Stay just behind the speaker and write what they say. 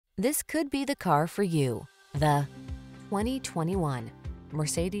This could be the car for you. The 2021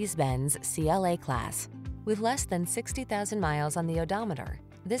 Mercedes-Benz CLA Class. With less than 60,000 miles on the odometer,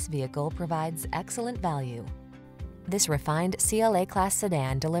 this vehicle provides excellent value. This refined CLA Class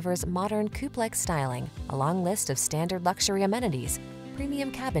sedan delivers modern coupe-like styling, a long list of standard luxury amenities,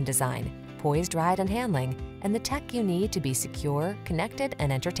 premium cabin design, poised ride and handling, and the tech you need to be secure, connected,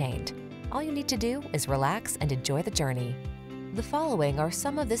 and entertained. All you need to do is relax and enjoy the journey. The following are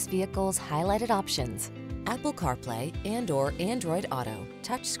some of this vehicle's highlighted options: Apple CarPlay and/or Android Auto,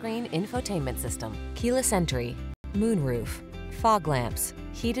 touchscreen infotainment system, keyless entry, moonroof, fog lamps,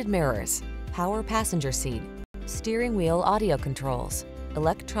 heated mirrors, power passenger seat, steering wheel audio controls,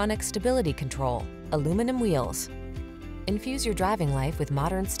 electronic stability control, aluminum wheels. Infuse your driving life with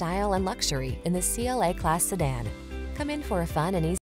modern style and luxury in the CLA Class sedan. Come in for a fun and easy